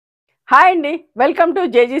Hi అండి, welcome to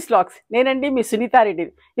జేజీస్ vlogs. నేనండి మీ సునీతా రెడ్డి.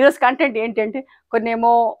 ఈరోజు కంటెంట్ ఏంటంటే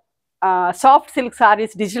కొన్నేమో సాఫ్ట్ సిల్క్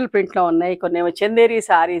సారీస్ డిజిటల్ ప్రింట్లో ఉన్నాయి, కొన్నేమో చందేరి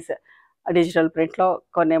సారీస్ డిజిటల్ ప్రింట్లో,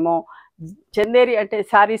 కొన్నేమో చందేరి అంటే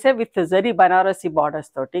సారీసే విత్ జరీ బనారసి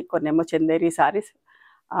బార్డర్స్ తోటి, కొన్నేమో చందేరి సారీస్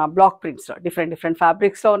బ్లాక్ ప్రింట్స్లో డిఫరెంట్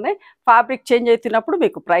ఫ్యాబ్రిక్స్లో ఉన్నాయి. ఫ్యాబ్రిక్ చేంజ్ అవుతున్నప్పుడు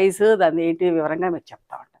మీకు ప్రైస్ దాన్ని ఏంటి వివరంగా మీకు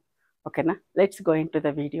చెప్తా ఉంటాను. ఓకేనా, let's go in to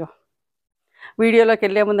the video. వీడియోలోకి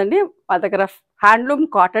వెళ్ళే ముందండి, మా దగ్గర హ్యాండ్లూమ్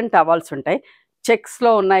కాటన్ టవల్స్ ఉంటాయి.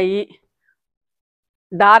 చెక్స్లో ఉన్నాయి,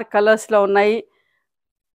 డార్క్ కలర్స్లో ఉన్నాయి,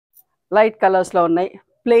 లైట్ కలర్స్లో ఉన్నాయి,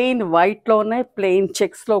 ప్లెయిన్ వైట్లో ఉన్నాయి, ప్లెయిన్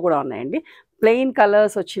చెక్స్లో కూడా ఉన్నాయండి. Plain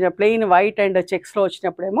colours plain white and చెక్స్లో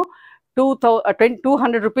వచ్చినప్పుడేమో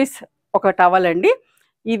 200 rupees ఒక టవల్ అండి.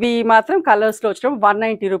 ఇవి మాత్రం కలర్స్లో వచ్చినప్పుడు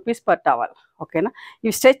 190 రూపీస్ పర్ టవల్. ఓకేనా,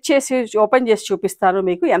 ఇవి స్ట్రెచ్ చేసి ఓపెన్ చేసి చూపిస్తాను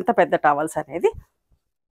మీకు ఎంత పెద్ద టవల్స్ అనేది.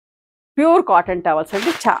 ప్యూర్ కాటన్ టవల్స్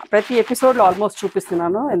అండి. ప్రతి ఎపిసోడ్లో ఆల్మోస్ట్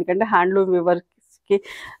చూపిస్తున్నాను, ఎందుకంటే హ్యాండ్లూమ్ వ్యూవర్స్కి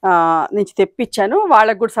నుంచి తెప్పించాను,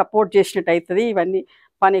 వాళ్ళకు కూడా సపోర్ట్ చేసినట్టు అవుతుంది. ఇవన్నీ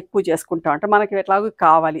పని ఎక్కువ చేసుకుంటా ఉంటాం, మనకి ఎట్లాగో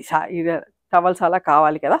కావాలి టవల్స్ అలా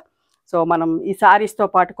కావాలి కదా. సో మనం ఈ సారీస్తో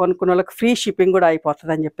పాటు కొనుక్కున్న వాళ్ళకి ఫ్రీ షిప్పింగ్ కూడా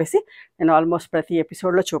అయిపోతుంది అని చెప్పేసి నేను ఆల్మోస్ట్ ప్రతి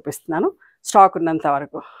ఎపిసోడ్లో చూపిస్తున్నాను, స్టాక్ ఉన్నంత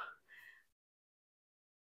వరకు.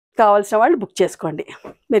 కావాల్సిన వాళ్ళు బుక్ చేసుకోండి.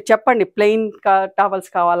 మీరు చెప్పండి, ప్లెయిన్ టవల్స్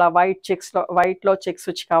కావాలా, వైట్లో చెక్స్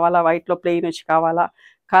వచ్చి కావాలా, వైట్లో ప్లెయిన్ వచ్చి కావాలా,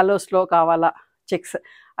 కలర్స్లో కావాలా చెక్స్,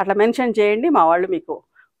 అట్లా మెన్షన్ చేయండి. మా వాళ్ళు మీకు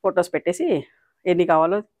ఫొటోస్ పెట్టేసి ఎన్ని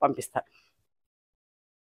కావాలో పంపిస్తారు.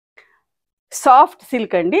 సాఫ్ట్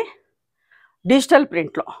సిల్క్ అండి, డిజిటల్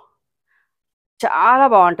ప్రింట్లో చాలా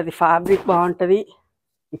బాగుంటుంది, ఫ్యాబ్రిక్ బాగుంటుంది,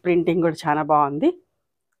 ఈ ప్రింటింగ్ కూడా చాలా బాగుంది.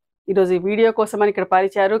 ఈరోజు ఈ వీడియో కోసం అని ఇక్కడ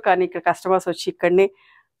పరిచారు, కానీ ఇక్కడ కస్టమర్స్ వచ్చి ఇక్కడనే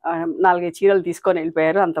 4-5 చీరలు తీసుకొని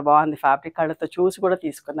వెళ్ళిపోయారు. అంత బాగుంది ఫ్యాబ్రిక్, కళ్ళతో చూసి కూడా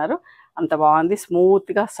తీసుకున్నారు. అంత బాగుంది,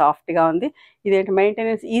 స్మూత్గా సాఫ్ట్గా ఉంది. ఇదేంటి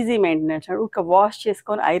మెయింటెనెన్స్, ఈజీ మెయింటెనెన్స్, ఇంకా వాష్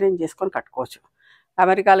చేసుకొని ఐరన్ చేసుకొని కట్టుకోవచ్చు.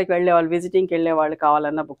 అమెరికాలకు వెళ్ళే వాళ్ళు, విజిటింగ్కి వెళ్ళే వాళ్ళు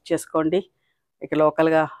కావాలన్నా బుక్ చేసుకోండి. ఇక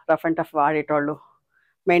లోకల్గా రఫ్ అండ్ టఫ్ వాడేటోళ్ళు,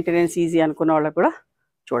 మెయింటెనెన్స్ ఈజీ అనుకున్న వాళ్ళకు కూడా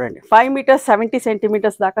చూడండి. 5 మీటర్స్ 70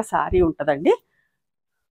 సెంటీమీటర్స్ దాకా సారీ ఉంటుందండి.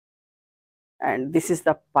 అండ్ దిస్ ఇస్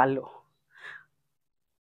ద పళ్ళు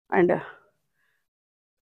అండ్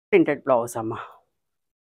ప్రింటెడ్ బ్లౌజ్ అమ్మ.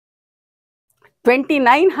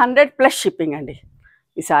 2900 ప్లస్ షిప్పింగ్ అండి.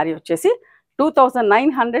 ఈ సారీ వచ్చేసి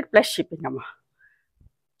 2900 ప్లస్ షిప్పింగ్ అమ్మ.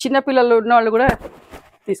 చిన్నపిల్లలు ఉన్నవాళ్ళు కూడా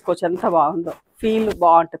తీసుకోవచ్చు, ఎంత బాగుందో, ఫీల్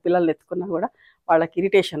బాగుంటుంది. పిల్లలు ఎత్తుకున్నా కూడా వాళ్ళకి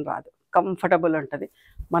ఇరిటేషన్ రాదు, కంఫర్టబుల్ ఉంటుంది.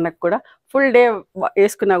 మనకు కూడా ఫుల్ డే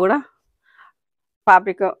వేసుకున్నా కూడా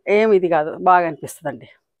ఫ్యాబ్రిక్ ఏమి ఇది కాదు, బాగా అనిపిస్తుందండి.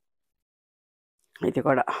 ఇది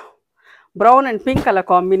కూడా brown and pink colour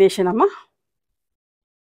combination అమ్మ.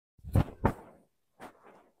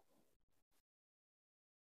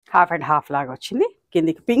 హాఫ్ అండ్ హాఫ్ లాగా వచ్చింది,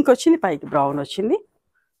 కిందికి పింక్ వచ్చింది, పైకి బ్రౌన్ వచ్చింది.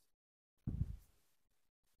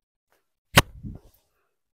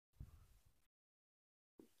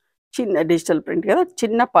 చిన్న డిజిటల్ ప్రింట్ కదా,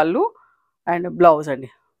 చిన్న పళ్ళు అండ్ బ్లౌజ్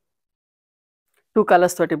అండి. 2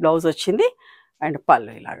 కలర్స్ తోటి బ్లౌజ్ వచ్చింది అండ్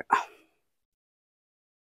పళ్ళు ఇలాగా.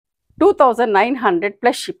 2900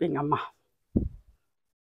 ప్లస్ షిప్పింగ్ అమ్మ.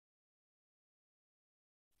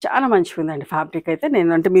 చాలా మంచిగా ఉందండి ఫ్యాబ్రిక్ అయితే.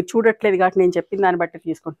 నేను అంటే మీరు చూడట్లేదు కాబట్టి నేను చెప్పిన దాన్ని బట్టి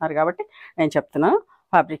తీసుకుంటున్నారు కాబట్టి నేను చెప్తున్నాను,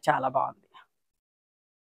 ఫ్యాబ్రిక్ చాలా బాగుంది.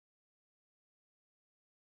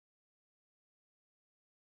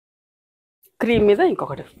 క్రీమ్ మీద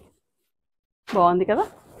ఇంకొకటి బాగుంది కదా.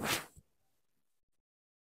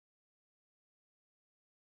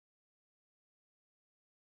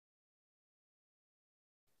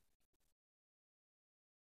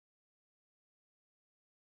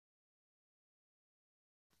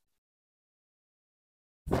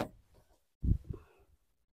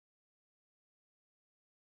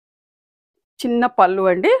 చిన్న పళ్ళు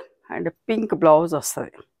అండి అండ్ పింక్ బ్లౌజ్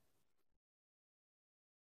వస్తుంది.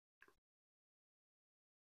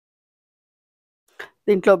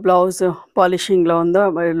 దీంట్లో బ్లౌజ్ పాలిషింగ్లో ఉందో,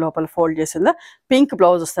 లోపల ఫోల్డ్ చేసిందో, పింక్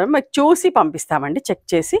బ్లౌజ్ వస్తుంది. మీకు చూసి పంపిస్తామండి, చెక్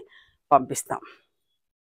చేసి పంపిస్తాం.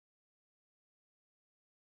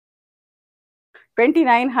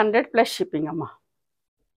 2900 ప్లస్ షిప్పింగ్ అమ్మ.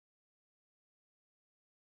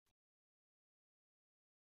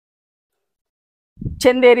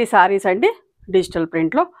 చందేరి సారీస్ అండి, డిజిటల్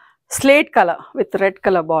ప్రింట్లో, slate colour with red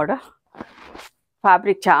colour border.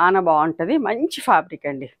 Fabric చాలా బాగుంటుంది, మంచి ఫ్యాబ్రిక్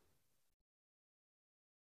అండి.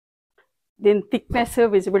 దీని థిక్నెస్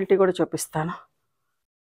విజిబిలిటీ కూడా చూపిస్తాను,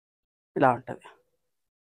 ఇలా ఉంటుంది.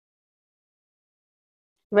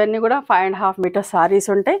 ఇవన్నీ కూడా 5.5 మీటర్స్ సారీస్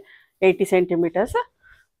ఉంటాయి, 80 సెంటీమీటర్స్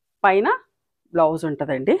పైన బ్లౌజ్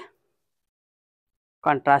ఉంటుందండి.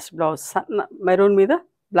 కాంట్రాస్ట్ బ్లౌజ్, మెరూన్ మీద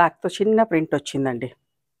బ్లాక్తో చిన్న ప్రింట్ వచ్చిందండి.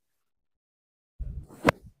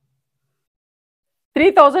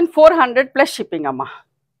 3400 ప్లస్ షిప్పింగ్ అమ్మా.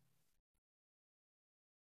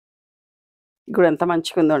 ఇప్పుడు ఎంత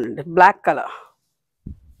మంచిగా ఉందో అండి. బ్లాక్ కలర్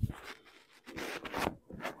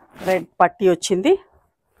రెడ్ పట్టీ వచ్చింది.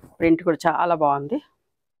 ప్రింట్ కూడా చాలా బాగుంది.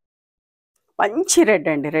 మంచి రెడ్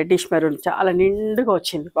అండి, రెడ్డిష్ మెరూన్, చాలా నిండుగా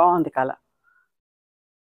వచ్చింది, బాగుంది కలర్.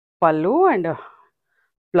 పళ్ళు అండ్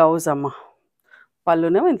బ్లౌజ్ అమ్మ.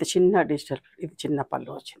 పళ్ళునేమో ఇంత చిన్న డిజిటల్, ఇది చిన్న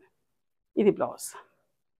పళ్ళు వచ్చింది. ఇది బ్లౌజ్.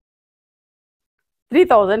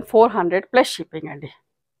 3400 ప్లస్ షిప్పింగ్ అండి.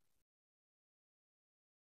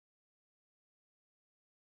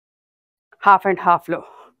 హాఫ్ అండ్ హాఫ్లో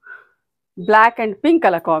black and pink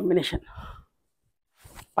colour combination.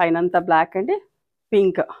 పైనంతా బ్లాక్ అండి,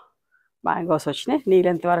 పింక్ మ్యాంగోస్ వచ్చినాయి. నీళ్ళు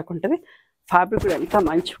ఎంత వరకు ఉంటుంది. ఫ్యాబ్రిక్ కూడా ఎంత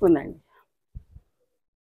మంచిగా ఉందండి.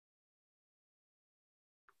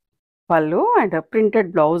 పళ్ళు అండ్ ప్రింటెడ్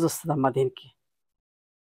బ్లౌజ్ వస్తుందమ్మా దీనికి.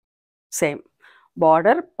 సేమ్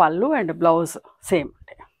బార్డర్, పళ్ళు అండ్ బ్లౌజ్ సేమ్.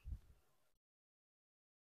 అంటే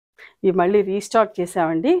ఇవి మళ్ళీ రీస్టాక్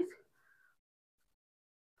చేసామండి.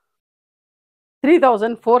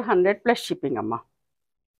 3400 ప్లస్ షిప్పింగ్ అమ్మా.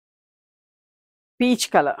 Peach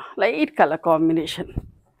colour, light colour combination,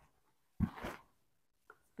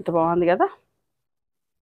 ఇంత బాగుంది కదా.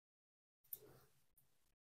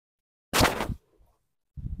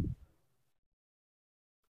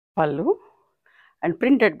 పళ్ళు అండ్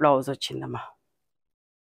ప్రింటెడ్ బ్లౌజ్ వచ్చిందమ్మా.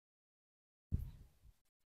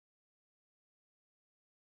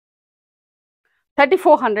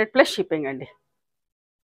 $3400 ప్లస్ షిప్పింగ్ అండి.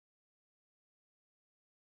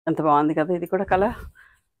 ఎంత బాగుంది కదా. ఇది కూడా colour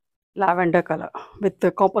lavender colour with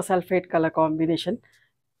copper sulphate colour combination.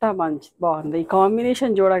 ఎంత మంచి బాగుంది. ఈ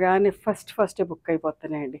కాంబినేషన్ చూడగానే ఫస్ట్ బుక్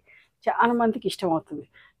అయిపోతున్నాయండి. చాలా మందికి ఇష్టం అవుతుంది.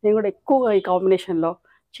 నేను కూడా ఎక్కువగా ఈ కాంబినేషన్లో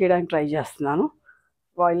చేయడానికి ట్రై చేస్తున్నాను.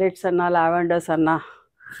 వైలెట్స్ అన్నా, లావెండర్స్ అన్నా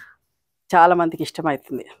చాలా మందికి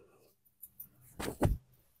ఇష్టమవుతుంది.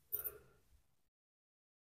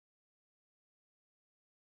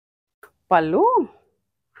 పళ్ళు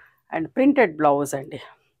అండ్ ప్రింటెడ్ బ్లౌజ్ అండి.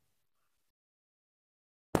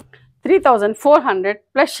 3400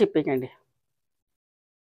 ప్లస్ షిప్పింగ్ అండి.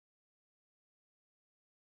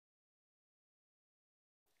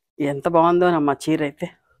 ఎంత బాగుందోనమ్మా చీర అయితే.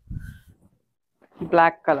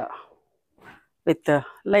 Black colour with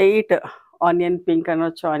light onion pink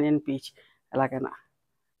అనొచ్చు, ఆనియన్ పీచ్, ఎలాగైనా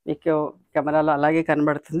మీకు కెమెరాలో అలాగే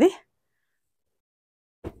కనబడుతుంది.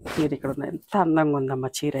 చీర ఇక్కడ ఉంది, ఎంత అందంగా ఉందమ్మా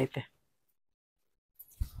చీర అయితే.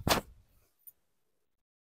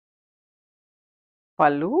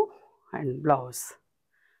 పళ్ళు అండ్ బ్లౌజ్.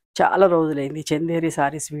 చాలా రోజులైంది చందేరి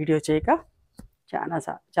సారీస్ వీడియో చేయక,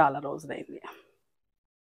 చాలా రోజులైంది.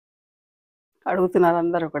 అడుగుతున్నారు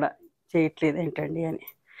అందరూ కూడా, చేయట్లేదు ఏంటండి అని.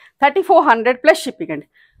 3400 ప్లస్ షిప్పింగ్ అండి.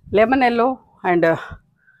 Lemon yellow and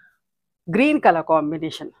green colour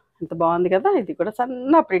combination, ఎంత బాగుంది కదా. ఇది కూడా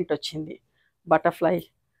సన్న ప్రింట్ వచ్చింది, బటర్ఫ్లై,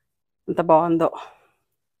 ఎంత బాగుందో.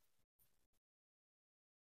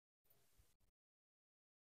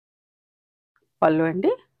 పళ్ళు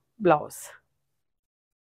అండి, బ్లౌజ్.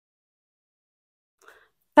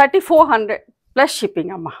 3400 ప్లస్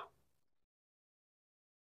షిప్పింగ్ అమ్మా.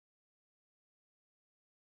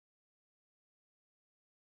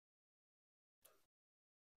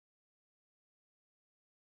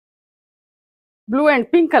 Blue and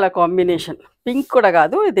pink colour combination. Pink కూడా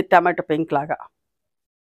కాదు, ఇది టమాటో పింక్ లాగా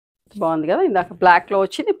బాగుంది కదా. ఇందాక బ్లాక్లో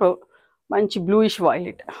వచ్చింది, ఇప్పుడు మంచి బ్లూయిష్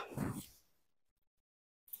వైలెట్.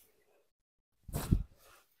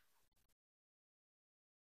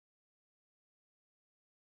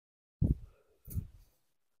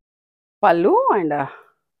 పళ్ళు అండ్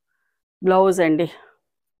బ్లౌజ్ అండి.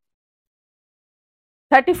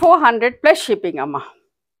 3400 ప్లస్ షిప్పింగ్ అమ్మా.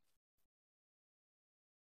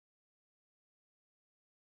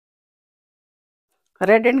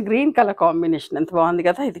 Red and green colour combination, ఎంత బాగుంది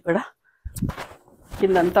కదా. ఇది కూడా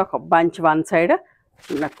కిందంతా ఒక బంచ్, వన్ సైడ్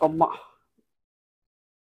చిన్న కొమ్మ,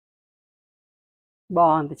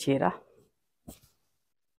 బాగుంది చీర.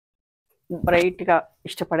 బ్రైట్గా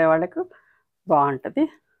ఇష్టపడే వాళ్ళకు బాగుంటుంది.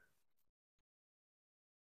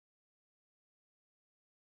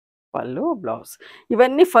 పళ్ళు, బ్లౌజ్.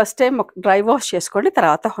 ఇవన్నీ ఫస్ట్ టైం డ్రై వాష్ చేసుకోండి,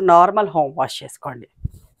 తర్వాత నార్మల్ హోమ్ వాష్ చేసుకోండి.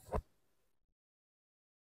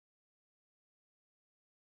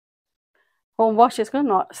 హోమ్ వాష్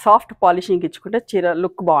చేసుకుని సాఫ్ట్ పాలిషింగ్ ఇచ్చుకుంటే చీర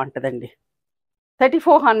లుక్ బాగుంటుందండి.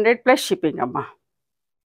 3400 ప్లస్ షిప్పింగ్ అమ్మా.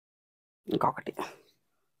 ఇంకొకటి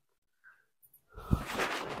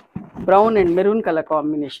brown and maroon colour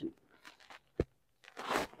combination,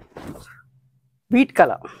 wheat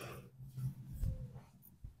colour,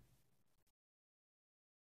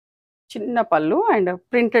 చిన్న పళ్ళు అండ్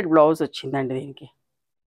ప్రింటెడ్ బ్లౌజ్ వచ్చిందండి దీనికి.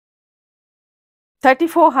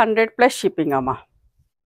 3400 ప్లస్ షిప్పింగ్ అమ్మా.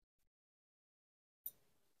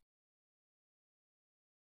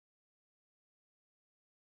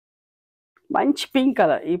 మంచి పింక్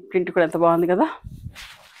కలర్. ఈ ప్రింట్ కూడా ఎంత బాగుంది కదా.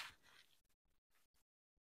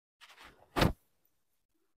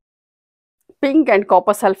 Pink and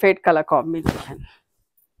copper sulphate colour combination.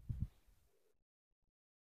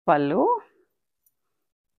 పళ్ళు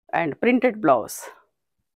and printed blouse.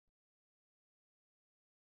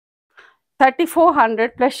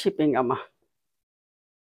 3400 plus shipping అమ్మా.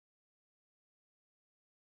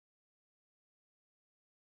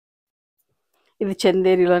 ఇది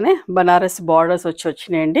చందేరిలోనే బనారస్ బార్డర్స్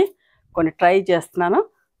వచ్చినాయండి. కొన్ని ట్రై చేస్తున్నాను.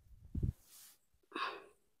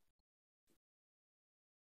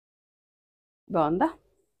 బాగుందా?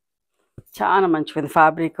 చాలా మంచిగా ఉంది.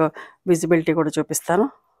 ఫ్యాబ్రిక్ విజిబిలిటీ కూడా చూపిస్తాను.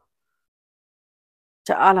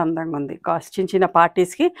 చాలా అందంగా ఉంది. చిన్న చిన్న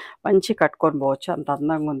పార్టీస్కి మంచి కట్టుకొని పోవచ్చు, అంత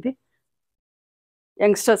అందంగా ఉంది.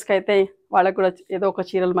 యంగ్స్టర్స్కి అయితే వాళ్ళకు కూడా ఏదో ఒక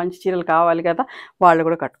చీరలు, మంచి చీరలు కావాలి కదా, వాళ్ళు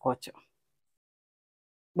కూడా కట్టుకోవచ్చు.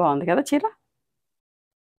 బాగుంది కదా చీర.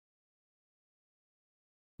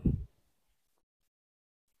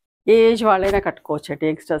 ఏ ఏజ్ వాళ్ళైనా కట్టుకోవచ్చు అండి.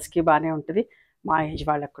 యంగ్స్టర్స్కి బాగానే ఉంటుంది, మా ఏజ్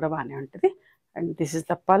వాళ్ళకి కూడా బాగానే ఉంటుంది. అండ్ దిస్ ఇస్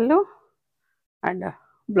ద పళ్ళు అండ్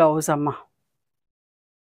బ్లౌజ్ అమ్మ.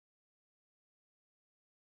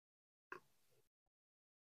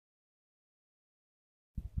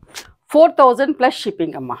 $4000 ప్లస్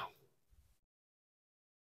షిప్పింగ్ అమ్మ.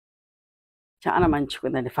 చాలా మంచిగా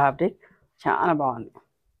ఉందండి ఫ్యాబ్రిక్, చాలా బాగుంది.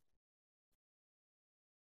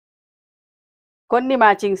 కొన్ని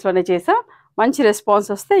మ్యాచింగ్స్లోనే చేసా, మంచి రెస్పాన్స్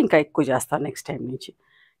వస్తే ఇంకా ఎక్కువ చేస్తాను నెక్స్ట్ టైం నుంచి.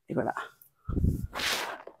 ఇది కూడా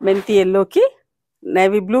మెంతి ఎల్లోకి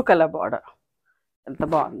నేవీ బ్లూ కలర్ బార్డర్, ఎంత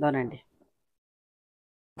బాగుందోనండి.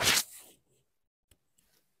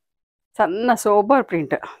 సన్న సోబర్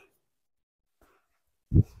ప్రింట్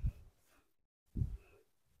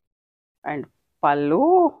అండ్ పళ్ళు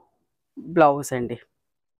బ్లౌజ్ అండి.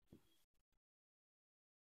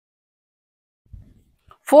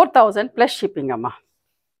 4000 ప్లస్ షిప్పింగ్ అమ్మా.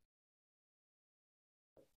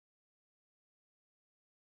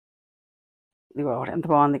 ఇది కూడా ఎంత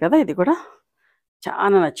బాగుంది కదా. ఇది కూడా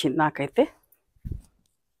చాలా నచ్చింది నాకైతే.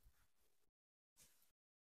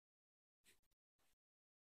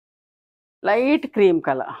 లైట్ క్రీమ్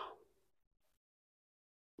కలర్,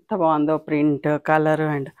 ఎంత బాగుందో print, colour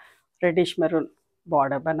and reddish maroon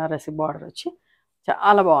border, Banarasi border వచ్చి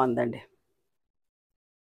చాలా బాగుందండి.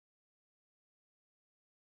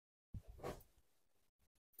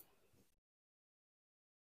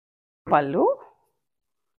 పళ్ళు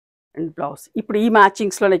అండ్ బ్లౌజ్. ఇప్పుడు ఈ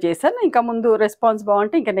మ్యాచింగ్స్లోనే చేశాను. ఇంకా ముందు రెస్పాన్స్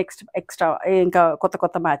బాగుంటే ఇంకా నెక్స్ట్ ఎక్స్ట్రా ఇంకా కొత్త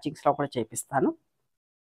కొత్త మ్యాచింగ్స్లో కూడా చేపిస్తాను.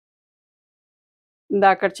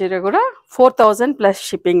 ఇందాక చీర కూడా 4000 ప్లస్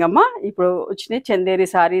షిప్పింగ్ అమ్మ. ఇప్పుడు వచ్చినాయి Chanderi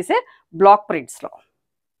సారీసే black ప్రింట్స్లో.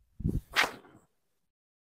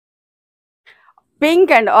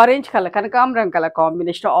 Pink and orange colour, కనకాంబరం కలర్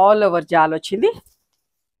కాంబినేషన్ ఆల్ ఓవర్ జాల్ వచ్చింది.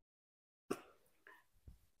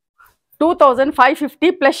 2550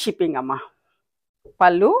 ప్లస్ షిప్పింగ్ అమ్మ.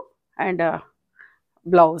 పళ్ళు అండ్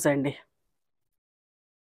బ్లౌజ్ అండి.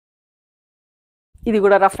 ఇది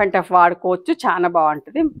కూడా రఫ్ అండ్ టఫ్ వాడుకోవచ్చు, చాలా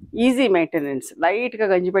బాగుంటుంది. ఈజీ మెయింటెనెన్స్, లైట్గా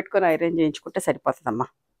గంజి పెట్టుకొని ఐరన్ చేయించుకుంటే సరిపోతుందమ్మా.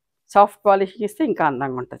 సాఫ్ట్ పాలిష్ ఇస్తే ఇంకా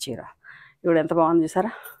అందంగా ఉంటుంది చీర. ఇప్పుడు ఎంత బాగుంది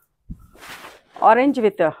చూసారా. Orange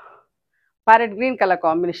with parrot green colour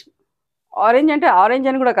combination. Orange అంటే ఆరెంజ్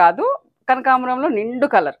అని కూడా కాదు, కనకాంబరంలో నిండు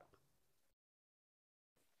కలర్.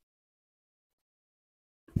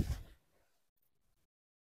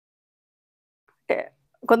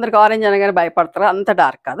 కొందరికి ఆరెంజ్ అనగానే భయపడతారు, అంత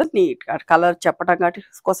డార్క్ కాదు, నీట్ కలర్ చెప్పడం కాబట్టి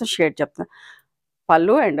కోసం షేడ్ చెప్తాను.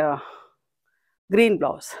 పళ్ళు and green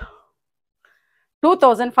blouse.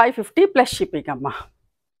 2550 plus shipping అమ్మా.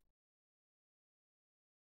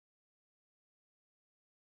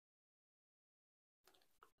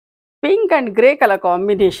 Pink and grey colour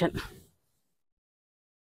combination.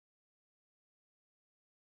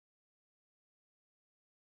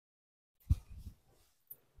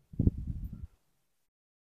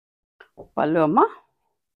 పళ్ళు అమ్మ,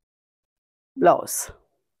 బ్లౌజ్.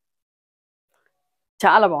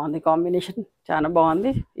 చాలా బాగుంది కాంబినేషన్, చాలా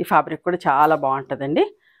బాగుంది. ఈ ఫ్యాబ్రిక్ కూడా చాలా బాగుంటుందండి.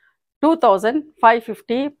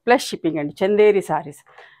 2550 ప్లస్ షిప్పింగ్ అండి. చందేరి సారీస్.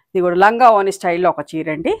 ఇది కూడా లంగా ఓని స్టైల్లో ఒక చీర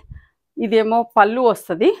అండి. ఇదేమో పళ్ళు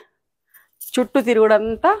వస్తుంది, చుట్టూ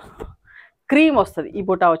తిరుగుడంతా క్రీమ్ వస్తుంది, ఈ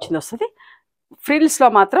బూటా వచ్చింది వస్తుంది. ఫ్రిల్స్లో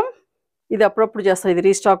మాత్రం ఇది అప్పుడప్పుడు చేస్తాం, ఇది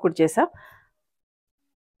రీస్టాక్ కూడా చేసాం.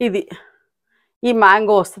 ఇది ఈ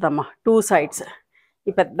మ్యాంగో వస్తుందమ్మా, 2 సైడ్స్.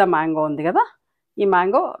 ఈ పెద్ద మ్యాంగో ఉంది కదా, ఈ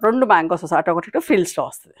మ్యాంగో 2 మ్యాంగోస్ వస్తాయి, అటు ఒకటి ఫ్రిల్స్లో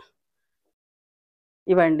వస్తుంది.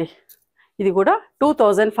 ఇవ్వండి. ఇది కూడా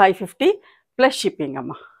 2550 ప్లస్ షిప్పింగ్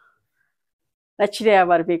అమ్మ. నచ్చినాయా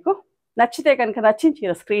మరి మీకు? నచ్చితే కనుక నచ్చిన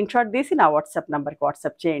చీర స్క్రీన్ షాట్ తీసి నా వాట్సాప్ నెంబర్కి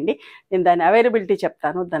వాట్సాప్ చేయండి. నేను దాని అవైలబిలిటీ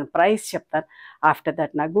చెప్తాను, దాని ప్రైస్ చెప్తాను. ఆఫ్టర్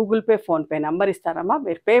దట్ నా గూగుల్ పే, ఫోన్పే నెంబర్ ఇస్తానమ్మా.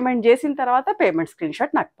 మీరు పేమెంట్ చేసిన తర్వాత పేమెంట్ స్క్రీన్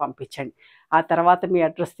షాట్ నాకు పంపించండి. ఆ తర్వాత మీ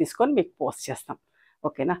అడ్రస్ తీసుకొని మీకు పోస్ట్ చేస్తాం.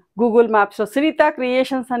 ఓకేనా? గూగుల్ మ్యాప్స్లో సునీత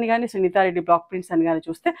క్రియేషన్స్ అని కానీ, సునీత రెడ్డి బ్లాక్ ప్రింట్స్ అని కానీ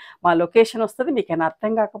చూస్తే మా లొకేషన్ వస్తుంది. మీకు ఏమైనా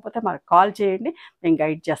అర్థం కాకపోతే మాకు కాల్ చేయండి, మేము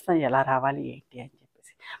గైడ్ చేస్తాం ఎలా రావాలి ఏంటి అని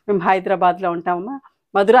చెప్పేసి. మేము హైదరాబాద్లో ఉంటామమ్మా,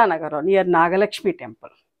 మధురా నగర్లో నియర్ నాగలక్ష్మి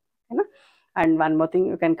టెంపుల్. ఓకేనా? And one more thing,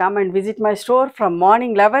 you can come and visit my store from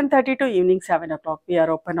morning 11:30 to evening 7 o'clock. We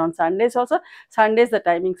are open on Sundays also. Sundays the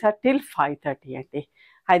timings are till 5:30 అండి.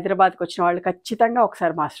 హైదరాబాద్కి వచ్చిన వాళ్ళు ఖచ్చితంగా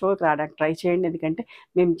ఒకసారి మా స్టోర్కి రావడానికి ట్రై చేయండి. ఎందుకంటే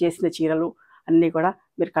మేము చేసిన చీరలు అన్నీ కూడా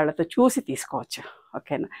మీరు కళ్ళతో చూసి తీసుకోవచ్చు.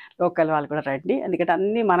 ఓకేనా? లోకల్ వాళ్ళు కూడా రండి, ఎందుకంటే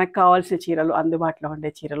అన్నీ మనకు కావాల్సిన చీరలు, అందుబాటులో ఉండే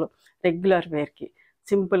చీరలు, రెగ్యులర్ వేర్కి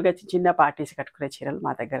సింపుల్గా చిన్న పార్టీస్ కట్టుకునే చీరలు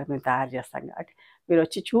మా దగ్గర మేము తయారు చేస్తాం. కాబట్టి మీరు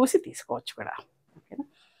వచ్చి చూసి తీసుకోవచ్చు కూడా. ఓకేనా?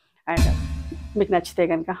 అండ్ మీకు నచ్చితే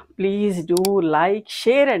కనుక please do like,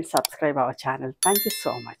 share and subscribe our channel. Thank you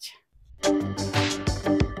so much.